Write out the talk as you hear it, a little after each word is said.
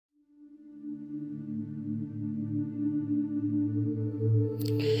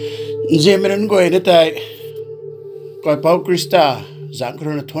Jemen go in the Koi Pau Christa,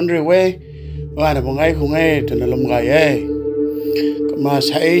 Zankron 20 way, one of Mungai Hunga to the Lumgai. Mas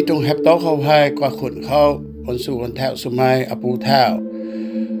hay tung hep dog how high, Quakun how, on su on tell Sumai, Apu Tao.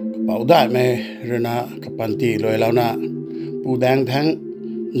 Bảo đại mê rena kapanti loi launa pu dang thang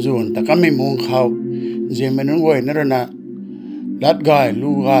zun ta kami mong khau jemen ngoi na rena lat gai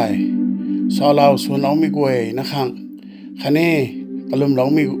lu gai sa lao su nau mi goi na khang khane kalum lau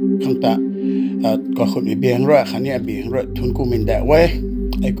mi khang ta ko khun mi biang ro khane biang ro thun ku min da we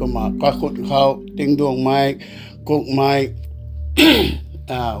ai ko ma ko khun khau ting dong mai kuk mai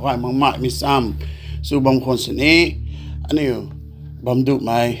wai mang mai mi sam su bang khon sni ani bam du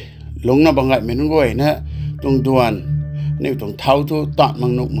mai lung na bangai men ngoi na tung duan ni tung thau tu ta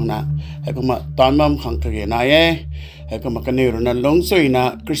mang nuk mang na hai ko ma tan mam khang ka ge na ye hai ko ma ka ni ro na lung sui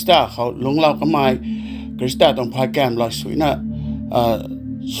na krista khau lung lao ka mai krista tong phai kam la sui na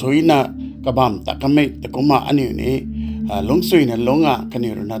ka bam ta ka me ta ko ma ani ni lung sui na lunga ka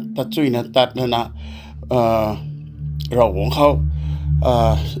ni ro na ta sui na tat na ro wong khau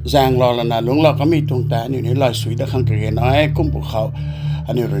giang lo là lung lo có mi tung ta ni ni lai sui da khang ka ge na ai kum bu khau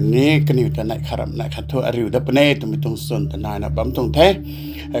ani rani kani ta nai kharam nai khatho ariu da pane tu mi tung sun ta nai na bam tung the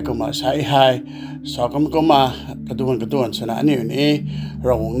ai ko ma sai hai so ko ma kaduan suna ani ni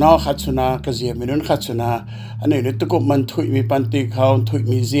rong no khat suna ka zia minun khat suna ani ni tu ko man thui mi panti khau thui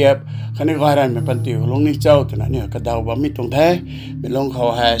mi ziap khani ga ran mi panti long ni chau ta ni ka daw ba mi tung the mi long khau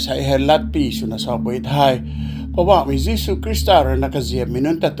hai sai he lat pi suna so boi thaiเพราะว่ามียิสุคริสต์นักเสียมิ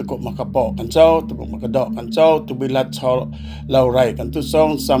นุนแต่ตุกมากระปอกันเจ้าตุกมากระดอกกันเจ้าตุบิลัดชอเราไรกันตุซอง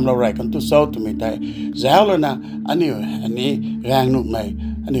ซ้ำเราไรกันตุเจ้าตุไม่ได้เจ้าเลยนะอันนี้แรงหนุกไหม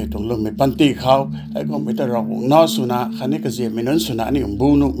อันนี้ตรงลงไม่ปันตีเขาไอ้ก็ไม่ได้รอกนอสุนะคันนี้ก็เสียมินุนสุนะอันนี้บู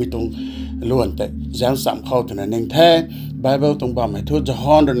นุกไม่ตรงล้วนแต่เจ้าสามเขาตัวนั้นเองแท้ไบเบิลตรงบ่าไม่ทุจะฮ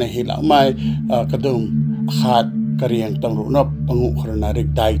อนในหิละไม่กระดุมขาดกระเรียงตำรุนบปังุขรนาริก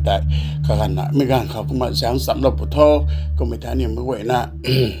ได้แต่กันนะไม่กันเขาก็มาแสงสำหรับพุทโธก็ไม่ทันยังไม่ไหวนะ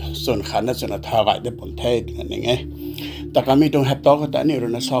ส่วนขันนั้นส่วนทาวายได้ผลเทศนั่นเองแต่ก็มีตรงแฮปต์ก็แต่นี่เ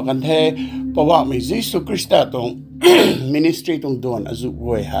ราสอนกันเทเพราะว่ามียิสุคริสต์ตรงมินิสทรีตรงดวนอจุไ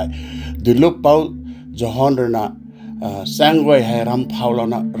ว้ให้ดูลุกเป้าจะฮอนนะแสงไว้ให้รำเผาเรา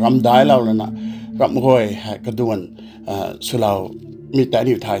นะรำได้เราแล้วนะรำไว้ให้กระดวนสุเรามีแต่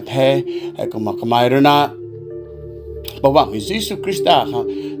อยู่ถ่ายเทให้ก็มากมายแล้วนะเพราะว่ามียิสุคริสต์เขา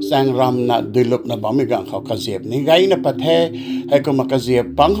แสงรำนะดูลุกนะบ่มีกันเขากระเสียบนี่ไงนะประเทศให้ก็มากระเสียบ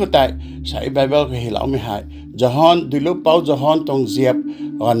ปังเขาแต่ใช้ไบเบิลก็เห็นเราไม่หายจะฮอนดูลุกเป้าจะฮอนตรงเสียบ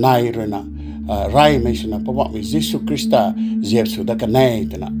กันในเลยนะไรไม่ใช่นะเพราะว่ามียิสุคริสต์เสียบสุดกันใน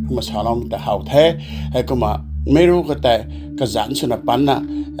แต่นะมาสอนเราแต่เขาแท้ให้ก็มาไม่รู้ก็แต่กระจันสุนัขปันนะ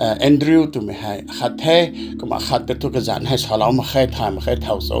แอนดรูว์ตัวไม่ให้ขัดแท้ก็มาขัดแต่ตัวกระจันให้สอนเรามาแค่ทายมาแค่เ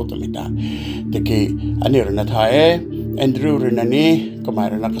ท่าโซ่ตัวไม่ได้แต่กี้อันนี้เรื่องท้ายแอนดรูว์เรื่องนี้ก็มา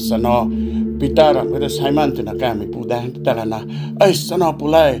เรื่องกษณะปีตาร์ก็จะใช้มันตัวนักการไม่พูดได้แต่ละนะสนอปุ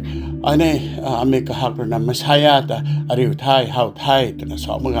ไลอันนี้อเมริกาหักเรื่องไม่ใช่แต่อาริวไทยเฮาไทยตัวนักส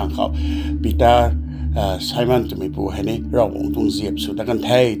อบเมืองเขาปีตาร์ใช้มันตัวไม่พูดให้นี่เราวงตรงเสียบสุดกันไ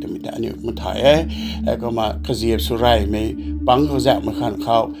ทยตัวไม่ได้อันนี้มันถ่ายก็มาขเสียบสุดไรไม่ปังเขาจะมาขันเข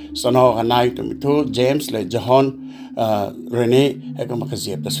าสนอกันนายตัวไม่ทูเจมส์เลยจอห์นเรนนี่ก็มาขเ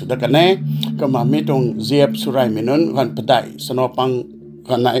สียบแต่สุดกันแน่ก็มาไม่ตรงเสียบสุดไรไม่นั้นวันประดัยสนอปัง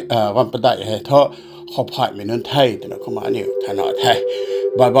กันนายวันประดัยให้ท่อขอบผ่านไม่นั้นไทยแต่ก็มาเนี่ยฐานะไทย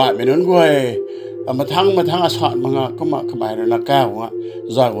บ่ายไม่นั้นก็มาทั้งอาสามังก็มาขมายเรื่องก้าว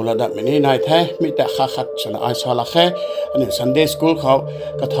จากอุลดาไม่นี่นายแท้มีแต่ขัดสนอาสาละแค่อันนี้ซันเดย์สคูลเขา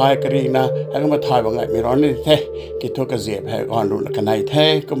ก็ทายกรีนะให้ก็มาทายบางไงมีร้อนนี่แท้กิจทุกเสียบให้ก่อนรู้กันนายแท้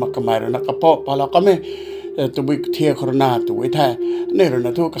ก็มาขมายเรื่องกระเพาะพอเราก็ไม่ตัววิเทียโครนาตัววิแท้นี่เรื่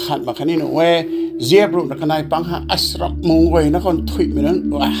องทุกขัดมาคันนี้หนูเว้เสียบรู้กันนายปังหาอัศรมุงเว้นะคนถุยไม่นั้น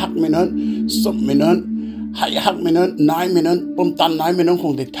หักไม่นั้นสมไม่นั้นให้หักไม่นั้นนายไม่นั้นปุ่มตันนายไม่นั้นค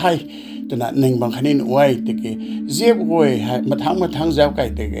งติดไทยตัวนั้นหนึ่งบางครั้งนี่ไว้ตะกี้เจี๊ยบไว้ให้มาทั้งเจ้าไก่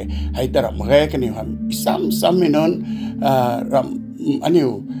ตะกี้ให้แต่ละเมื่อกันนี่ครับซ้ำไม่นอนอันนี้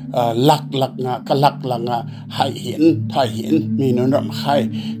หลักงะก็หลักงะให้เห็นถ่ายเห็นมีนอนรำไข่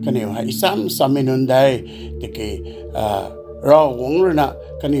กันนี่ให้ซ้ำไม่นอนได้ตะกี้เราหวงเลยนะ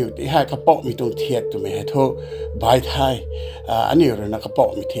กันนี่ที่ให้กระเป๋ามีตรงเทียดตัวไม่ให้ทุบายไทยอันนี้เลยนะกระเป๋า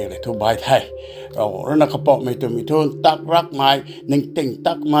มีเทียดเลยทุบายไทยเราแล้วนะกระเป๋ามีตัวมีทุนตักรักไม้หนึ่งติ่ง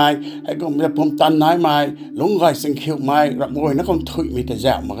ตักไม้ให้ก็มีผมตันน้อยไม้ลุงไก่สิงเขียวไม้รับมวยนักคนถุยมีแต่แ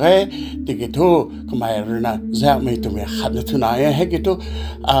จ่มมาแค่ติกิทุก็ไม่เลยนะแจ่มมีตัวมีขัดทุนไหนให้กิทุก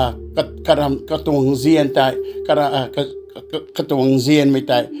ระตวงเซียนแต่กระตวงเซียนไม่แ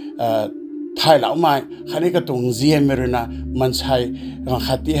ต่ ไทยเหล่าไม้คันนี้ก็ตรงเจียนไม่รู้นะมันใช่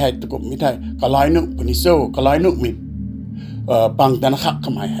ขัดที่ให้ตะกุบมิไทยก็ลอยนุปนิโซก็ลอยนุมีปังดันขักข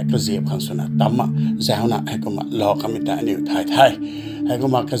มายให้กระเจียบขังสุนัขตั้มมาแซวนะให้ก็มาหลอกมิไทยนิวไทยให้ก็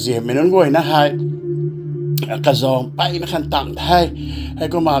มากระเจียบไม่นั่งกวยนะให้กระซองไปนะขันต่างไทยให้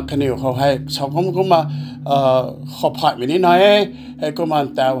ก็มาขนิวเขาให้ชาวก็มาขอบผ่านมินิหน่อยให้ก็มา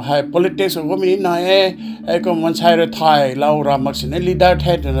แต่ให้ politics ก็มินิหน่อยให้ก็มันใช้รถไทยเรารามักสินลีดเดอร์ไท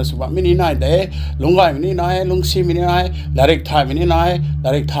ยนะสุภาพมินิหน่อยเด้ลุงก้อยมินิหน่อยลุงซีมินิหน่อยดาริกไทยมินิหน่อยดา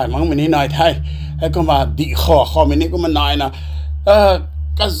ริกไทยมังมินิหน่อยไทยให้ก็มาดีข้อมินิก็มันหน่อยนะ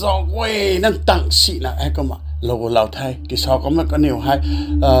กระซองเว้ยนั่นตั้งสินะให้ก็มาเราไทยกิชอก็มันก็เหนียวให้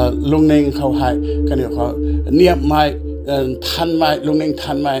ลุงเน่งเขาให้ก็เหนียวเขาเนียบไม้ทันไม้ลุงเน่ง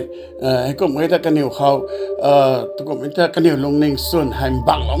ทันไม้ให้ก็ไม่ได้ก็เหนียวเขาตุกไม่ได้ก็เหนียวลุงเน่งส่วนให้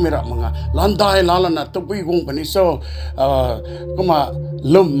บังเราไม่รับมึงอ่ะล้านได้ล้านละนะตุ๊บวิ่งปนิโซก็มา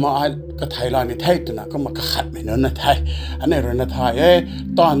ลุ่มมาก็ไทยลายในไทยตัวน่ะก็มากระขัดไม่เนินนะไทยอันนี้เรื่องไทย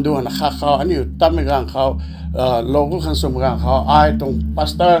ตอนดูนะเขาอันนี้ตั้มไม่กลางเขาโลกขังสมกลางเขาไอตรงพา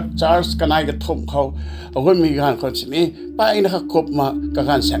สเตอร์ชาร์ลส์กันไอกระทุ่มเขาเอาคนมีการคนสิ่งนี้ไปนะครับครบมา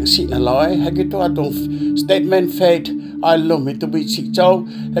การแสงสีนั่นเลยให้กิตัวตรง statement faith ไอลมมีตัวบิชิเจ้า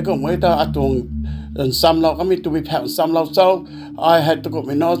ให้ก็ไม่ต้องตรงซ้ำเราก็มีตัวบิแผ่นซ้ำเราเจ้าไอให้ตัวก็ไ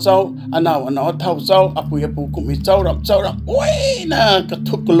ม่นอเจ้าอันเอาเท่าเจ้าอปุก็มีเจ้ารับโอ้ยนะกระ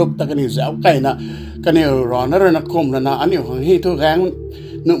ทุกกลุกตะกันอยู่เจ้าไก่นะกันอยู่รอนั่นเลยนะคมแล้วนะอันนี้ของที่ทุกแรง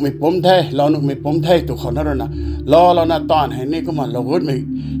นุกไม่ปมไทยเรานุกไม่ปมไทยตัวเขานั่นเลยนะรอเราหน้าตอนให้นี่ก็มันเราพูดไม่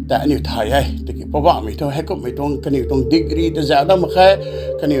แต่อันนี้ไทยตะกี้เพราะว่าไม่ต้องให้ก็ไม่ต้องกันอยู่ตรงดีกรีแต่จะได้มาแค่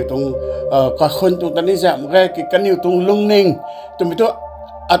กันอยู่ตรงกับคนตรงตอนนี้จะมาแค่กันอยู่ตรงลุงนิ่งตรงไม่ต้อง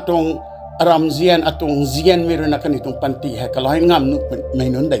ตรงรำเจียนตรงเจียนไม่รู้นะกันอยู่ตรงปันตีให้ก็ร้อยงามนุกไม่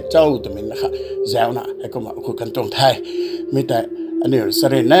นุ่นได้เจ้าตัวนี้นะคะเจ้านะให้ก็มาคุยกันตรงไทยไม่แต่อันนี้ส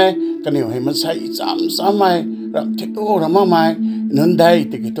เรนเน่กันอยู่ให้มันใช้ซ้ำไม่รับที่โอ้รำไม่นั่นได้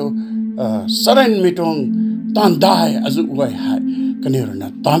ติกิโตสเรนไม่ต้องตอนได้อาจุไว้ให้กันอยู่น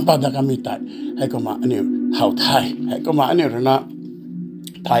ะตอนปัจจุบันไม่ได้ให้ก็มาอันนี้เขาไทยให้ก็มาอันนี้นะ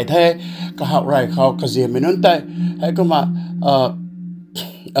ไทยก็เขาไรเขาก็เสียไม่นั่นได้ให้ก็มา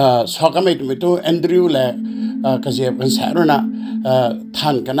ชอบก็ไม่ตัวแอนดริวเลยก็เสียกันแสนนะทั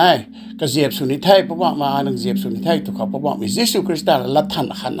นกันได้ก็เสียบสุนิทัยเพราะว่ามาหนังเสียบสุนิทัยตัวเขาเพราะว่ามียิสุคริสต์ละทัน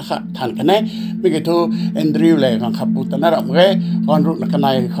ขันนะคะทันกันได้ไม่กี่ตัวแอนดริวเลยกันขับปุตตะนารำเร่ก่อนรุ่นกันไ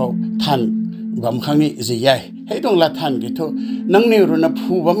ด้เขาทันบางครั้งนี้สิใหญ่ให้ต้องละทันกี่ตัวนังนี่รุ่น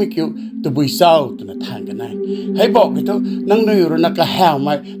ผู้ว่าไม่เกี่ยวตัวบุยเศร้าตัวนั้นทันกันได้ให้บอกกี่ตัวนังนี่รุ่นก็แห้วไหม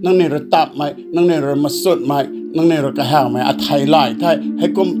นังนี่รุ่นตับไหมนังนี่รุ่นมาสุดไหมนังนี่รุ่นก็แห้วไหมไทยลายไทยให้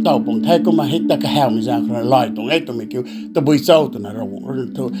ก้มเต่าปุ่งไทยก็มาให้ตะก็แห้วไม่จางคนลายตรงไอ้ตัวไม่เกี่ยวตัวบุยเศร้าตัวนั้นเรารุ่น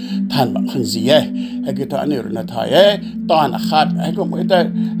ตัวทันบางครั้งสิใหญ่ให้กี่ตัวอันนี้รุ่นไทยตอนขาดให้ก็ไม่ได้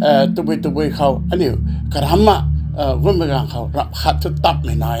ตัวบุยเขาอันนี้กระทำมารุ่นไปกลางเขารับขัดทุตับไ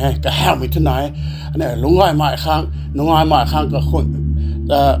ม่นายก็แห้วไม่ทุนายอันนี้ลุงง่ายมาข้างลุงง่ายมาข้างก็คน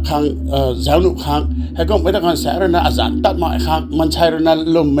ข้างเจ้าหนุ่มข้างให้ก็ไม่ต้องการแสรนะอาจารย์ตัดมาข้างมันใช้รนะ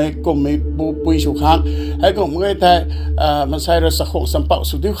ลมไม่กลมไม่ปุยสุข้างให้ก็ไม่ได้มันใช้รสะขงสัมปะ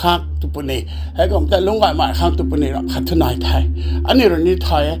สุดที่ข้างตุปนีให้ก็แต่ลุงง่ายมาข้างตุปนีรับขัดทุนายไทยอันนี้เรื่องนี้ไท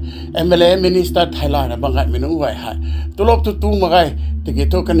ยMLA Minister ไทยลายนะบางไงไม่นุ่งไว้ให้ตัวลบตัวมาไงตะกี้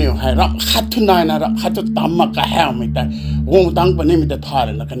ตัวกันอยู่ให้รับขัดทุนายนะรับขัดตุตามมาก็แห้วไม่ได้วงตั้งปนี้ไม่ได้ทายเล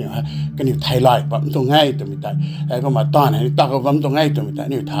ยนะกันอยู่ไทยลายแบบตรงไงตัวไม่ได้ให้ก็มาต้อนให้ตาก็แบบตรงไงตัวไม่ได้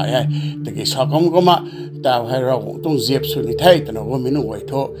นี่ไทยตะกี้ชาวก็มาแต่ให้เราต้องเสียบสุนิทัยแต่เราไม่นุ่งไว้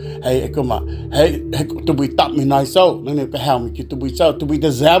โทให้ก็มาให้ตัวบุยตับไม่นายเศร้านั่นนี่ก็แห้วไม่คิดตัวบุยเศร้าตัวบุยจะ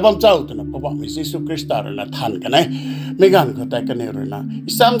แซ่บเจ้าตัวนั้นเพราะว่ามียิสุคริสต์นะทันกันไม่กันก็แต่กันอยู่นะ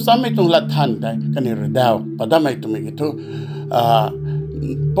ซ้ำไม่ต้องละทันได้กันอยู่ดาวประดามไม่ต้องมีกิจ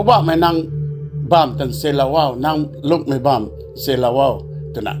เพราะว่าไม่นั่งบ้ามตันเซลาวาวนั่งลุกไม่บ้ามเซลาวาว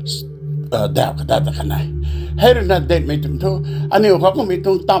ตัวนั้นดาวก็ได้แต่กันไหนให้เรื่องเด็ดไม่ต้องทุอันนี้เขาก็ไม่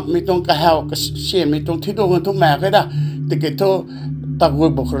ต้องตับไม่ต้องกระเหวกระเชียนไม่ต้องที่ตัวกันทุกแม่ก็ได้แต่กิจตักวัว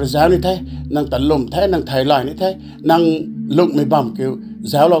บุคคลเจ้านี่ไทยนั่งตะลุ่มไทยนั่งไทยลายนี่ไทยนั่งลุกไม่บ้ามเกี่ยว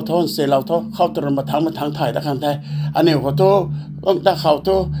เจ้าเราท้องเซลเราท้องเข้าตรมาทางไทยตะกันไทยอันนี้เขาท้องตะเขา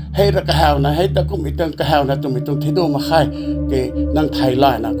ท้องให้ตะกระเหวนะให้ตะกุมิตังกระเหวนะตัวไม่ต้องที่ตัวมาค่ายเกนั่งไทยล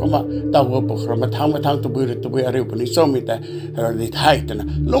ายนะก็มาตะวัวบุคคลมาทางตัวบุยอะไรพวกนี้ส้มมีแต่ในไทยแต่นะ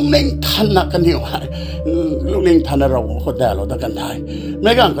ลุงเน่งทันนะกันอยู่ให้ลุงเน่งทันเราคนเดียวเราตะกันไทยไ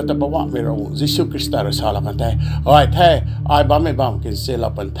ม่กันก็จะบอกว่าไม่เรายิสุคริสต์เราสอนกันไทยไอ้ไทยไอ้บ้าไม่บ้ามกินเซล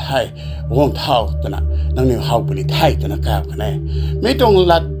เป็นไทยวงเท้าแต่นะนั่งเนี่ยเขาเป็นไทยแต่นะก้าวกันไม่ต้อง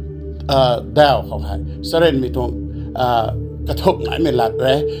ลัดดาวเขาให้สเรนไม่ต้อง กระทบไหนไม่หลัดเล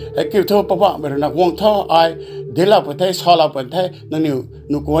ยให้คิวโทประวัติเป็นนักวงท่อไอเดี๋ยวเราไปไทยชอเราไปไทยนั่งนิว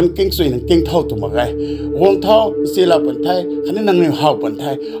นุกวนกิ้งสุยนั่งกิ้งเท่าตัวมาไงวงท่อสีเราไปไทยคันนี้นั่งนิวเฮาไปไท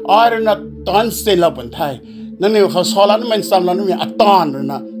ยไอเรื่องนั้นตอนสีเราไปไทยนั่งนิวเขาชอเราไม่ซ้ำเราไม่อัดตอนเลย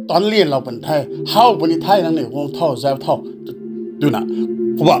นะตอนเรียนเราไปไทยเฮาไปไทยนั่งนิววงท่อเจ้าท่อดูนะ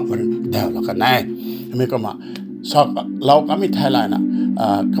ประวัติมันเดี๋ยวเรากันแน่ไม่ก็มาชอบเราก็ไม่ไทยเลยนะ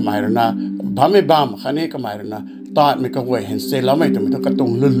ขมายเลยนะบ้าไม่บ้ามคันนี้ขมายเลยนะตอนไม่ก็เว้ยเห็นเซลเราไม่ต้องกระตุ้ง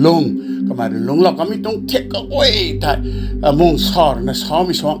ลุ่งก็มาลุ่งเราก็ไม่ต้องเทคก็เว้ยไทยมุ่งสอนนะซ้อมไ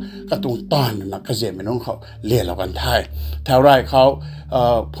ม่ซ้อมกระตุ้งตอนนะกระเจี๊ยบไม่น้องเขาเรียนเรากันไทยแถวไรเขา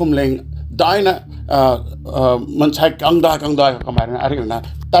พุ่มเล็งได้นะมันใช้กังได้ก็หมายถึงอะไรอยู่นะ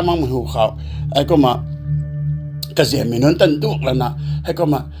แต่มั่งมือเขาไอ้ก็มากระเจี๊ยบไม่น้องตันดุแล้วนะให้ก็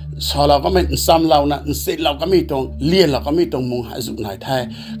มาสอนเราก็ไม่ซ้ำเรานะเสร็จเราก็ไม่ต้องเรียนเราก็ไม่ต้องมุ่งหาสุขไหนไทย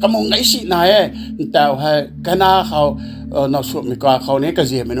ก็มุ่งไหนสิไหนแต่ให้กันหน้าเขานอกส่วนมีกว่าเขาเนี่ยก็เ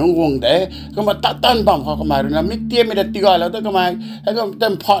สียไม่น้องวงเด้ก็มาตัดบังเขาก็มาเลยนะไม่เตี้ยไม่ได้ตีกันแล้วก็มาให้ก็เต็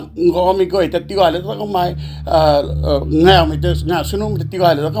มพอดก็ไม่ก็แต่ตีกันแล้วก็มาเงาไม่ได้เงาสนุกไม่ได้ตีกั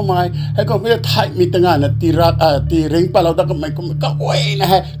นแล้วก็มาให้ก็ไม่ได้ไทยมีแต่งานนะตีรักตีเร่งไปแล้วก็ไม่ก็เว้ยนะ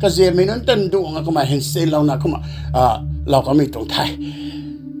ฮะก็เสียไม่น้องตันดูก็มาเห็นเซลเรานะก็มาเราก็ไม่ต้องไทย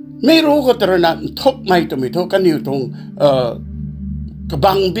ไม่รู้ก็แต่ละทุกไม่ต้องมีทุกกันอยู่ตรงก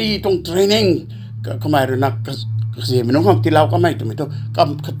บังบีตรงเทรนนิ่งก็หมายถึงนักเสียไม่น้องของที่เราก็ไม่ต้องมีทุก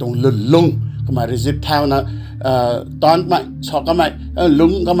ก็ตรงลุ่งก็หมายถึงซิปเท้านะตอนไม่ชอบก็ไม่ลุ่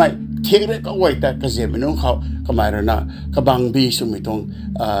งก็ไม่เที่ยงเลยก็ไว้แต่ก็เสียไม่น้องเขาก็หมายถึงนะกบังบีสุ่มมีตรง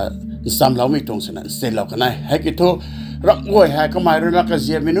ซ้ำเราไม่ตรงสนั่นเสร็จเราก็ได้ให้กิทุรักงวยให้ก็หมายถึงนักเ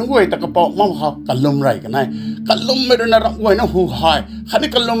สียไม่น้องงวยแต่กระเป๋ามั่งเขากันลุ่มไรกันได้กันลุ่มไม่รู้นะรักงวยนะหูหายขันนี้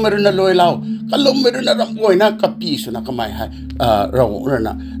กันลุ่มไม่รู้นะลอยเรากันลุ่มไม่รู้นะรักงวยนะกับปีสุนัขก็ไม่ให้เราเนี่ยน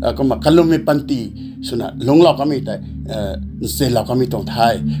ะก็มากันลุ่มไม่ปันตีสุนัขลงเราก็ไม่แต่เสร็จเราก็ไม่ต้องไท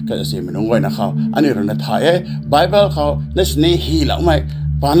ยก็เสียไม่น้องงวยนะเขาอันนี้เราเนี่ยไทยไบเบิลเขาเนี่ยสเนฮีเราไม่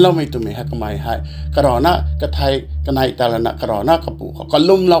ปานเราไม่ตัวไม่ให้ก็ไม่ให้กระรอนะกระไทยกระไนแต่ละนะกระรอนะกระปูเขาก็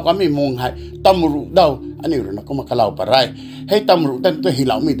ลุ่มเราก็ไม่มองให้ตำรุเดาอันนี้เราก็มากระเล่าไปไรให้ตำรุแต่ตัวหิเ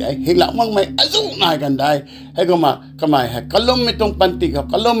หล่าไม่ได้หิเหล่ามั่งไม่อาจุนายกันได้ให้ก็มาก็ไม่ให้ก็ลุ่มไม่ต้องปันติกับ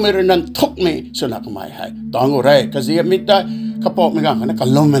ก็ลุ่มไม่เรื่องนั้นทุกไม่สุนัขก็ไม่ให้ตอนกูไรก็เสียไม่ได้กระปอกไม่กันคนนั้นก็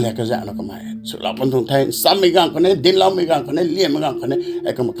ลุ่มไม่เลยก็จะนั่นก็ไม่ให้สุนัขคนตรงไทยซ้ำไม่กันคนนั้นดินเราไม่กันคนนั้นเลี้ยไม่กันคนนั้นไอ้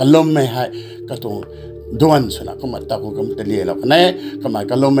ก็มาก็ลุ่มไม่ให้ก็ตรงดวนสุนัขก็มาตะกุกมันจะเลี้ยเราคนนั้นก็มา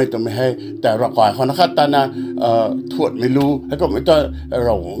ก็ลุ่มไม่ต้องไม่ให้แต่เราก่อนคนนั้นตานะถวดไม่รู้แล้วก็ไม่ต้องเร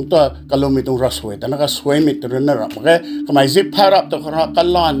าตัวก็ลุ่มไม่ต้องรักสวยแต่นั่นก็สวยไม่ต้องนั่นหรอกก็มาซิปพารับตัวเขาก็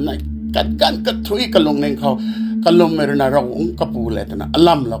ล้อนกันก็ทุยก็ลงในเขาก็ลุ่มไม่รู้นะเราก็ปูเลยแต่นะ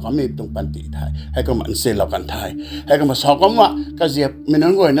ล่ำเราก็ไม่ต้องปันติไทยให้ก็มันเสียเรากันไทยให้ก็มาสอบก็ว่าก็เสียไม่นั่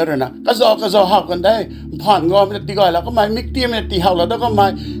งงวยนั่นเลยนะก็สอบหักกันได้ผ่านงอไม่ตีก่อนแล้วก็ไม่มิกเตี้ยไม่ตีเห่าเราแล้วก็ไม่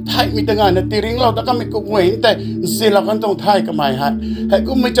ไทยมีแต่งานตีริงเราแล้วก็ไม่กุงวยแต่เสียเรากันต้องไทยก็ไม่ให้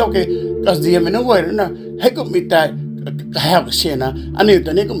ก็ไม่เจ้าก็เสียไม่นั่งงวยนั่นนะให้ก็มีแต่แหกเสียนะอันนี้ต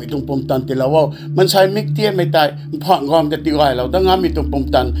อนนี้ก็มีตรงปุ่มตันที่เราว่ามันใช้มิกเตี้ยไม่ได้ผ่านงอมจะตีก่อนเราต้องงานมีตรงปุ่ม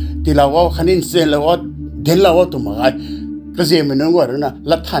ตันที่เราว่าคันนี้เสียเราว่าเดี๋ยวเราตัวมาไงก็เสียไม่น้องว่าด้วยนะ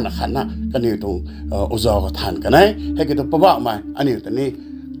ลัทธานะขันนะก็นี่ตรงอุจจาระทานกันนะให้กิจตัวบ้ามาอันนี้ตอนนี้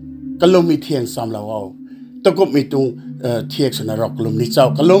ก็ลงมีเทียนซ้ำเราว่าตะกุบมีตรงเทียนสนรกลมนิเจ้า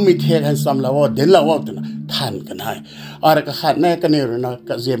ก็ลงมีเทียนซ้ำเราว่าเดี๋ยวเราว่าตัวนะทานกันให้อะไรก็ขัดแน่ก็นี่นะ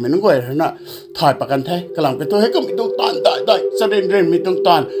ก็เสียไม่น้องว่าด้วยนะถ่ายประกันไทยกำลังไปตัวให้ก็มีตรงตอนได้แสดงเรื่องมีตรงต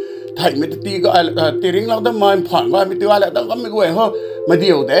อนไทยไม่ตีก็ตีริงเราต้องมาผ่านว่าไม่ตีว่าแล้วต้องก็ไม่กลัวเขามาเดี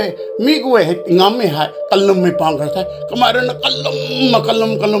ยวเด้มีกลัวให้งำไม่หายกัลลุมไม่ปังกันไทยก็มาเรื่องกัลลุ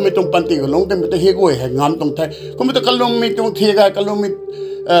มไม่ต้องปันตีก็ลงแต่ไม่ต้องเฮกลัวให้งำตรงไทยก็ไม่ต้องกัลลุมไม่ต้องเทียกัลลุมไม่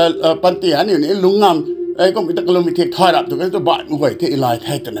ปันตีอันนี้นี่ลุงงำก็ไม่ต้องกัลลุมไม่เทียถอยรับตัวก็ตัวบ้านกลัวที่ลายไท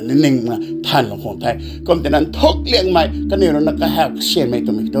ยแต่นั้นนิ่งๆนะท่านของไทยก็แต่นั้นทุกเลี้ยงใหม่ก็นี่เรานักก็แหกเชียนไม่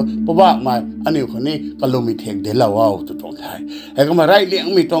ต้องมีตัวเพราะว่ามาอันนี้คนนี้กัลลุมไม่เทียเดี๋ยวเราเอาตัวตรงไทยให้ก็มาไล่เลี้ยง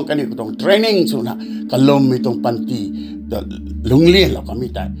ไม่ต้องกันนี่ก็ต้องเทรนนิ่งสุนะกัลลุมไม่ต้องปันตีลุงเลี้ยงเราก็ไม่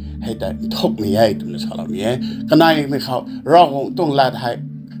ได้ให้แต่ทุกนี้ให้ตัวนี้เราเนี่ยก็นายไม่เขาเราต้องลาไทย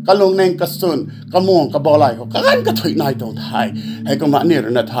ก็ลงในกระสุนกระม่วงกระบอกไหลเขาก็ถุยนายตรงไทยให้ก็มาเนี่ย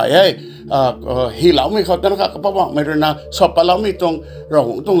นะไทยให้ฮีเหล่าไม่เขาแต่นะครับก็บอกไม่รู้นะชอบปะเราไม่ตรงเรา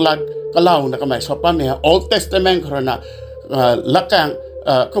ต้องลาก็เล่านะก็ไม่ชอบปะเนี่ย Old Testament เขานะละกัน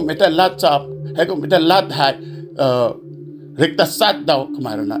ก็ไม่ได้ลาจับให้ก็ไม่ได้ลาไทยริกตัสซัดดาวก็ม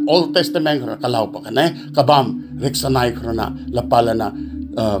าเรื่องนะ Old Testament เขาก็เล่าปะกันนะก็บัมริกสนายเขานะละปาลนะ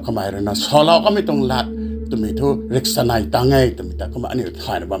ก็มาเรื่องนะชอเราก็ไม่ต้องลาตัวมีทุริกสนายตั้งไงตัวมีแต่ก็มาอันนี้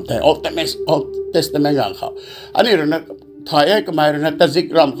ถ่ายนะบัมแต่ Old Testament กันเขาอันนี้เรื่องนะ ถอยก็หมายนะตะจิก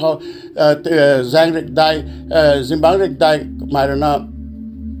รำเขาแจงเด็กได้ซิมบังเด็กได้หมายนะ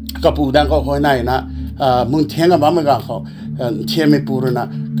กระปูดังเขาคอยไหนนะมึงเทียงกับบ้าไม่กังเขาเทียไม่ปูนะ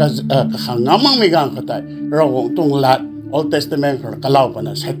ก็ขังงามังไม่กังเขาแต่เราคงต้องลัด Old Testament เขาก็เล่าปน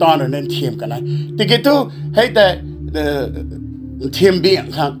ะใช้ตอนนั้นเทียมกันนะที่กิตุให้แต่เทียมเบี้ย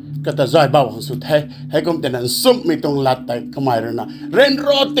ครับก็จะจ่ายเบาของสุดให้ก็แต่นั้นซุ่มไม่ต้องลัดแต่ก็หมายนะเรนร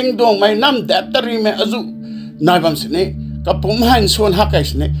อติงดวงไม่น้ำแดดตรีไม่อาจุนายบางสิ่งนี้กับผมให้ส่วนฮักไอ้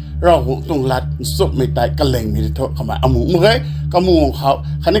สิ่งนี้เราคงต้องลัดซุ่มไม่ตายก็เล็งมีที่ทเขาหมายอามูเมื่อก็มูของเขา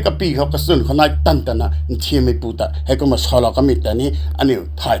คันนี้ก็ปีเขาก็สุ่นเขานายตันแต่นะเทียมไม่ปูแต่ให้ก็มาสอนเราก็มีแต่นี้อันนี้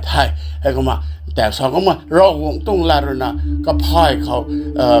ถ่ายให้ก็มาแต่สองก็มาเราคงต้องลัดนะก็พายเขา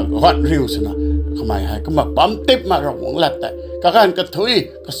วัดริวสินะเขาหมายให้ก็มาปั๊มติ๊บมาเราคงลัดแต่ก็การกระทุย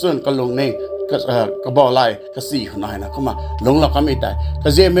ก็สุ่นก็ลงนี่ก็บอกไล่ก็สี่คนนั้นนะเขามาลงเราก็ไม่ได้ก็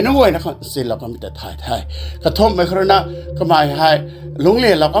เจไม่น้อยนะครับเสร็จเราก็ไม่ได้ถ่ายก็ทบไม่ครนะก็หมายให้ลงเ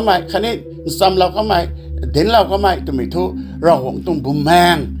รียนเราก็ไม่คันนี้ซ้ำเราก็ไม่เดินเราก็ไม่ตัวไม่ทุเราคงต้องบุมแม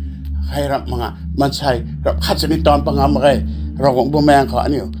งให้รับมันใช่รับคัดสนิทตอนปังงามอะไรเราคงบุมแมงเขาอั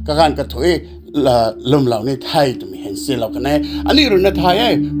นนี้ก็การกระทุยลมเหล่านี้ไทยตัวมีเห็นเสียเรากันแน่อันนี้รุ่นไทย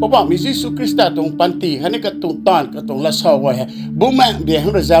เพราะว่ามียิสุคริสต์ตรงปันตีอันนี้ก็ตรงตอนก็ตรงละสาวไว้บุ้มแม่เบี้ยขอ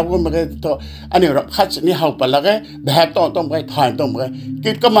งเราจะว่ามันก็ตัวอันนี้เราคัดนี่เขาไปแล้วก็แบบต้องไปถ่ายต้องไป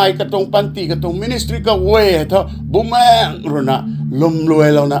กิจก็ไม่ก็ตรงปันตีก็ตรงมินิสทรีก็เว้ยเถอะบุ้มแม่รุ่นน่ะลมรวย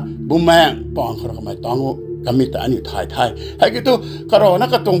แล้วนะบุ้มแม่ปองเขาก็ไม่ต้องก็มีแต่อันนี้ถ่ายให้กิจตัวก็เรานัก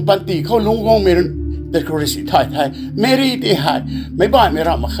ก็ตรงปันตีเขาลุงงงมีเด็กคนสิไทยไม่รีดีหายไม่บ้านไม่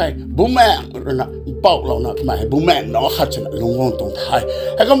รับมาใครบุ้มแมงนะเป่าเรานะทำไมบุ้มแมงน้องขัดชนะลุงงงตรงไทย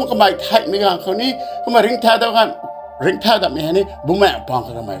แล้วก็มันก็มาไทยไม่กันคนนี้ก็มาริงแท้กันริงแท้แต่ไม่เห็นนี่บุ้มแมงปองเข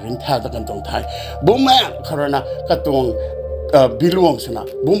าทำไมริงแท้แต่กันตรงไทยบุ้มแมงเขานะก็ตรงบิลวงชนะ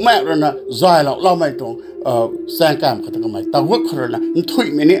บุ้มแมงนะใจเราไม่ตรงแสงการเขาต้องมาตั้งวัดเขานะถุย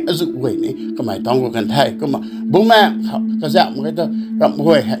ไม่นี่อาจุเวนี่ก็ไม่ต้องวัดกันไทยก็มาบุ้มแมงเขาก็จะมันก็จะรับเว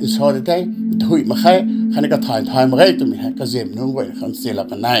ให้สอนได้ถุยมาใครคันนี้ก็ถ่ายมาให้ตัวมีให้ก็เจ็บนู้นเว้ยคันเสียแล้ว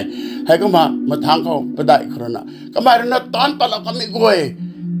กันได้ให้ก็มาทางเขาไปได้คนน่ะก็มาเรื่องตอนเราก็ไม่กลัว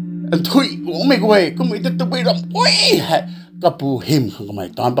ถุยกูไม่กลัวก็ไม่ต้องไปรำโอ้ยให้ก็ปูหิมข้างก็ไม่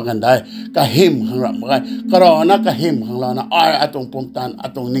ตอนประกันได้ก็หิมข้างเราไม่ได้ก็เรานะก็หิมข้างเรานะไอ้ตรงปุ่มตันไอ้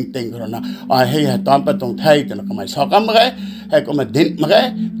ตรงนิ่งเต็งเขานะให้ตอนไปตรงไทยแต่เราก็ไม่ชอบกันไม่ได้ให้ก็มาดิ้นไม่ได้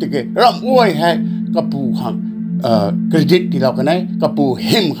ที่ก็รำโอ้ยให้ก็ปูข้างเครดิตที่เรากันได้ก็ปู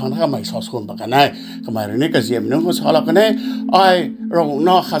หิมข้างนั้นก็ไม่สอดส่วนประกันได้ก็ไม่เรื่องนี้ก็เสียมนึกว่าสอนเรากันได้เราน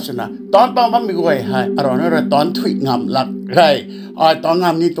อกขัดชนะตอนป้ามันมีกวยให้เราเนี่ยตอนถุยงามหลักไรตอนงา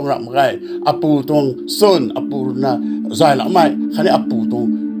มนี้ตรงหลักไรปูตรงส้นปูนะใจหลักไม่คันนี้ปูตรง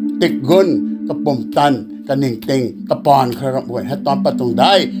ติดเงินก็ปุ่มตันก็นิ่งเต็งก็ปอนเขารับบ่อยให้ตอนปัดตรงไ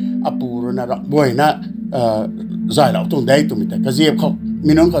ด้ปูนะรับบ่อยนะใจหลักตรงได้ตรงนี้แต่ก็เสียบเขา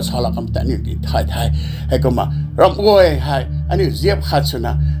มีน้องก็สอนเราคำแต่นี่ที่ไทยให้ก็มารับบ่อยให้อันนี้เสียบขัดชน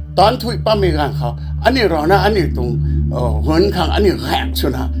ะตอนถุยป้ามีการเขาอันนี้เรานะอันนี้ตรงเงินข้างอันนี้แหกช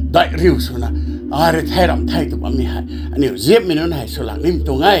นะได้ริ้วชนะอะไรไทยรำไทยตัวป้ามีให้อันนี้เสียบมีน้องให้สุลังนิ่มต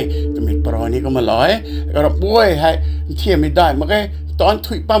รงไงตัวมีปรนี่ก็มาลอยรับบ่อยให้เที่ยวไม่ได้มาแค่ตอน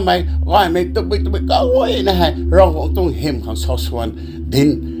ถุยป้าไม่ว่าไม่ตัวไปก็โอ้ยนะให้เราต้องเห็มของชาวสวนดิน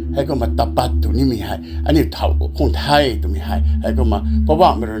ให้ก็มาตับปัดตัวนี้มีให้อันนี้เท่าคนไทยตัวมีให้ก็มาเพราะว่า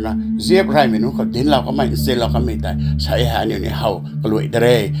มันนะเสียบไรไม่รู้เขาดินเราก็ไม่เสียเราก็ไม่ได้ใช้หาเนี่ยนี่เขาก็รวยไ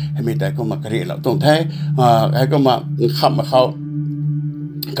ด้ให้ไม่ได้ก็มากระเรียเราตรงไทยให้ก็มาขับมาเขา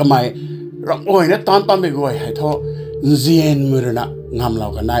ก็ไม่เราโอ้ยนะตอนป้าไม่รวยให้ท่อเซียนมือนะงามเรา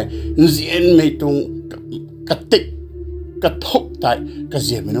กันได้เซียนไม่ตรงกระติกกระทบใจกระเ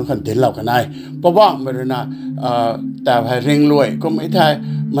สียไม่รู้คนเดินเรากันได้เพราะว่ามันนะแต่ให้เร่งรวยก็ไม่ได้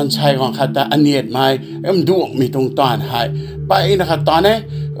มันใช่ของข้าแต่อันเนียดไม่มันดวงมีตรงตอนหายไปนะครับตอนนี้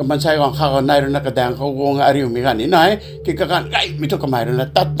มันใช่ของข้าคนในเรื่องกระแดงเขาวงอาริวมีกันนิดหน่อยกิจการไก่มีทุกกฎหมายแล้ว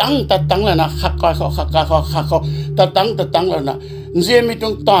ตัดตั้งแล้วนะขัดก้อยเขาตัดตั้งแล้วนะเสียมีตร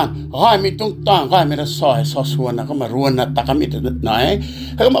งตอนก้อยมีตรงตอนก้อยมีละซอยส่วนนะก็มารวนนะตะก็มีแต่ไหน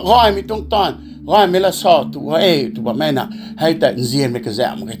เขามาก้อยมีตรงตอนก้อยมีละซอตัวตัวแม่น่ะให้แต่เสียไม่กระแส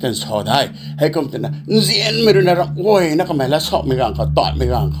มันก็จะซอได้ให้ก็แต่นะเสียไม่รู้นะโอ้ยนะก็ไม่ละซอไม่กันเขาตอดไม่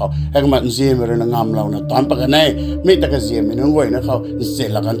กันเขาให้ก็มาเสียไม่รู้นะงามเรานะตอนปกติไม่แต่กระเสียไม่รู้โว้ยนะเขาเสีย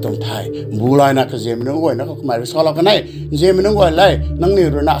ละกันตรงไทยบูลอยนะกระเสียไม่รู้โว้ยนะเขาไม่รู้ซอเรากันได้เสียไม่รู้โว้ยเลยนั่งนี่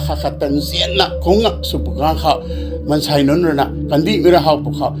รู้นะขัดแต่เสียนะคงอ่ะสุบกันเขามันใช่นั่นรู้นะกันดีไม่รู้เขาพ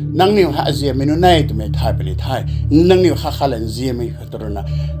วกเขานั่งนี่หาเสียไม่รู้ไหนตัวไม่ไทยไปเลยไทยนั่งนี่หาขัดเลยเสียไม่เขาตัวนะ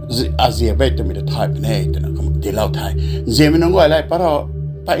อาเซียไปตัวไม่ได้ไทยไปเลยตัวนะเขาเดี๋ยวเราไทยเสียไม่รู้โว้ยเลยเพราะเรา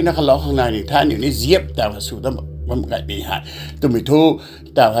ไปนักข่าวข้างในนี่ท่านอยู่นี่เสียบแต่ว่าสุดท้าย ก็ไม่มีหายตัวมีทุก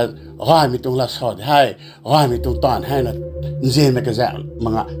แต่ว่าร้อยมีตรงละสอดให้ร้อยมีตรงตอนให้นะเจนไม่กระแสมั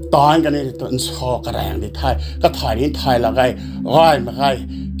งอ่ะตอนกันนี่ตัวสอกระแรงที่ไทยก็ถ่ายนี้ไทยละไงร้อยมาไง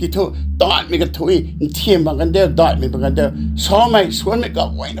กี่ทุกตอนมีกระถุยเทียมบางกันเดียวดอยมีบางกันเดียวชอบไหมสวนไม่ก็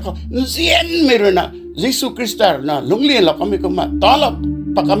ไว้นะครับเจนไม่รู้นะเยซูคริสต์นะลุงเลี้ยงเราก็ไม่ก็มาตอนเรา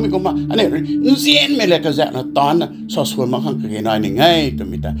ปากก็ไม่ก็มาอันนี้เจนไม่เลยกระแสนะตอนนะสอสวนมาข้างกันหน่อยหนึ่งไงตัว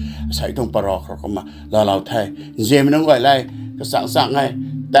มีแต่ใส่ตรงปลอกเราก็มาเราไทยเจนไม่ต้องไว้เลยก็สั่งไง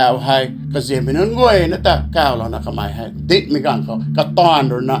แต่ให้ก็เสียเป็นเงินนะแต่ก้าวเรานะก็หมายให้ดิดไม่กันเขาก็ตอน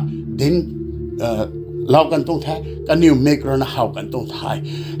เรานะดินเรากันตรงไทยก็นิวเมกเรานะเฮากันตรงไทย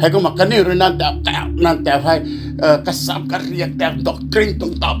ให้ก็มากันนิวเรานั่นแต่ก้าวนั่นแต่ให้กษัตริย์ก็เรียกแต่ด็อกทรินตร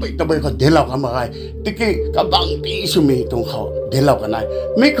งต่อไปต่อไปเขาเดี๋ยวเราก็มาให้ที่กี้ก็บางปีสุมีตรงเขาเดี๋ยวเรากันไหน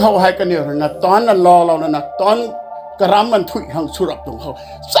ไม่เขาให้กันนิวเรานะตอนนั้นรอเรานะตอนกระมันถุยหังสุรับตรงเขา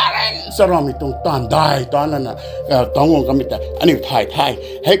สารสรมีตรงตอนได้ตอนนั้นนะตอนวงก็มีแต่อันนี้ถ่าย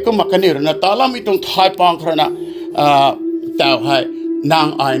ให้ก็มากันนี่นะตอนเรามีตรงถ่ายปองครนะแต่ให้นาง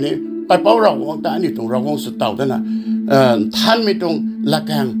ไอ้นี่ไปเป้าเราวงแต่อันนี้ตรงเราวงสุดเต่าด้วยนะท่านมีตรงละแ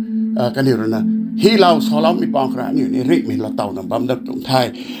กงกันนี่นะฮีเราสอนเรามีปองครนี่นี่ริมีเราเต่านะบัมดับตรงไทย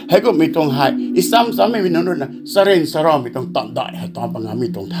ให้ก็มีตรงไทยอิสลามสามไม่มีนั่นด้วยนะสารสรมีตรงตอนได้ให้ตอนปังงามี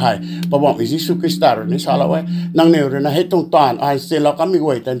ตรงไทยพอบอกมียิสุคริสต์นี่สอนเราไว้นางเนี่ยนะให้ตรงตอนไอเซเราก็มีไ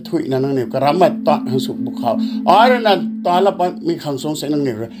ว้แต่ถุยนะนางเนี่ยก็รับมาตอนหังสุบุกเขาอ๋อนั่นตอนเรามีคำสงสัยนางเ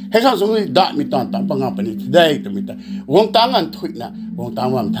นี่ยให้คำสงสัยได้มีตอนปังงาปนิดได้ตัวมีแต่วงตั้งอันถุยนะวงตั้ง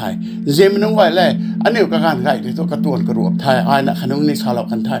วันไทยเจมินงไว้เลยอันนี้ก็การไก่ที่ตัวกระตุ้นกระรวบไทยไอ้นะขนมนี่สอนเรา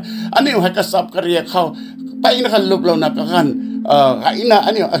กันไทยอันนี้ให้กระสับกระเรียเข้าไปนะครับลุกเรานักกันไอ้น่ะอั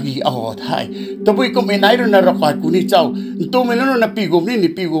นนี้อากีเอาไทยตัวพี่ก็ไม่ไหนรู้นะรักไปกูนี่เจ้าตัวไม่รู้นะปีกู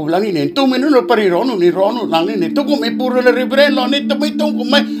นี่ปีกูหลังนี่ตัวไม่รู้นะปริร้อนนี่ร้อนหลังนี่ตัวกูไม่ปูระริบเรนหลังนี่ตัวไม่ตรงกู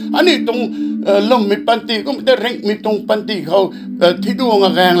ไม่อันนี้ตรงลมมีปันตีก็ไม่ได้เร่งมีตรงปันตีเขาที่ดวง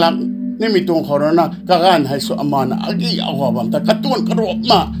แรงหลังนี่มีตรงเขาแล้วนะการให้สุอามานะอากีเอาบัมแต่กระตุ้นกระรวบ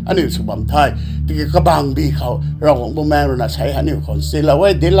มาอันนี้สุบัมไทยที่กระบังบีเขาเราของบุแมงเรานะใช้อันนี้คนเสียละไว้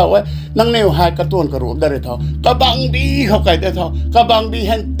เดี๋ยวเราไว้นั่งเนี่ยให้กระตุ้นกระรวบได้เลยเท่ากระบังบีเขาไก่ได้เท่ากระบังบีเ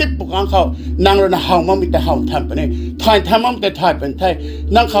ห็นติ๊บปุกอังเขานั่งเรานะเฮามันมีแต่เฮาทำไปนี่ไทยทำมันแต่ไทยเป็นไทย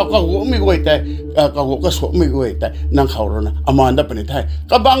นั่งเขาก็หัวไม่ไหวแต่ก็หัวก็สวมไม่ไหวแต่นั่งเขาเรานะอามันได้เป็นไทย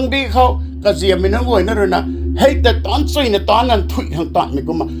กระบังบีเขาก็เสียไม่นั่งไหวนั่นเลยนะให้แต่ตอนสุยเนี่ยตอนนั้นถุยทางตอนไม่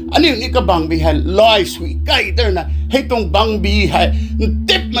ก็มาอันนี้นี่ก็บังบีให้ลอยสุยไก่เด้อนะให้ตรงบังบีให้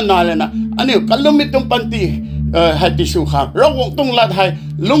ติ๊บมันนานเลยนะอันนี้ก็ลุ่มไม่ตรงปันตีให้ติชูข้างเราวงตรงลาไทย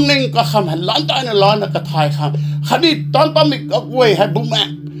ลุงนิ่งก็คำให้ล้านตายนะล้านนะก็ไทยข้างคดีตอนปั๊มอีกก็เว้ยให้บุแมง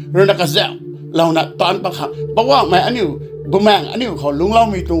เรื่องนักเจ้าเรานะตอนปั๊มข้างบอกว่าไม่อันนี้บุแมงอันนี้เขาลุงเรา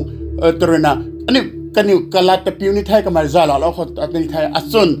มีตรงตัวนะอันนี้กันอยู่กันลาตะปิวนี่ไทยก็มาจ่าเราเขาอันนี้ไทยอั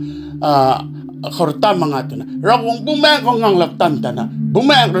ศนเขาตั้งมังอาตนะเราวงบุแมงเขางังหลักตันแต่นะบุแ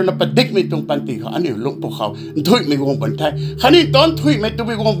มงเรานะประดิษฐ์ไม่ตรงปันตีเขาอันนี้ลุงพวกเขาถุยไม่วงบนไทยคดีตอนถุยไม่ตรงไ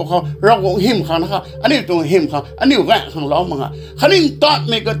ปวงพวกเขาเราวงหิมเขานะครับอันนี้ตรงหิมเขาอันนี้แหวกข้างล้อมังอ่ะคดีตอน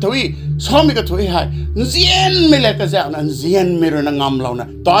ไม่ก็ถุยซ้อมไม่ก็ถุยให้เจียนไม่เล็กก็จะนั่นเจียนไม่รู้นะงามเรานะ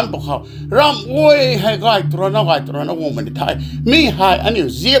ตอนพวกเขารำโวยให้ไกลตัวนะวงบนไทยมีให้อันนี้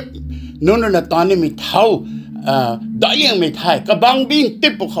เจียบนู่นนะตอนนี้มีเท่าได้ยังไม่ไทยกระบังบินติ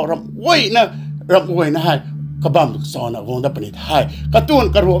ดพวกเขารำโวยนะรับไว้นะฮะกบังสอนวงดับปนิไทยกระตุ้น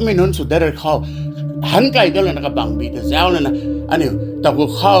กระรวไม่นุนสุดได้เลยเขาหันไกลเดินเลยนะกบังบีแต่เจ้าเนี่ยนะอันนี้ตะกุ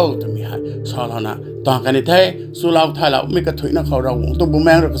เข้าจะมีให้สอนเรานะตอนกันในไทยสุราไทยเราไม่กระถุยนะเขาเราตัวบุแม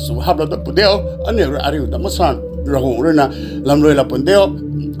งเราก็สุภาพเราตัวปุ่นเดียวอันนี้เราอาริวดัมสันเราหงเลยนะลำรวยเราปุ่นเดียว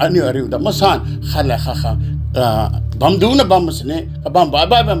อันนี้อาริวดัมสันขันเลยค่ะบัมดูนะบัมมันสิเนี่ยกบังบาย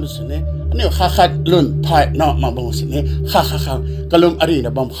บัมมันสิเนี่ยอันนี้ข้าลุ่นไทยนอกมาบังสิเนี่ยข้ากลุ่มอารีน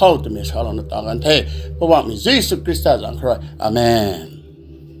ะบัมเข้าตัวเมียชาวเราในต่างกันเทเพราะว่ามีเยซูคริสต์จังครอยอาเมน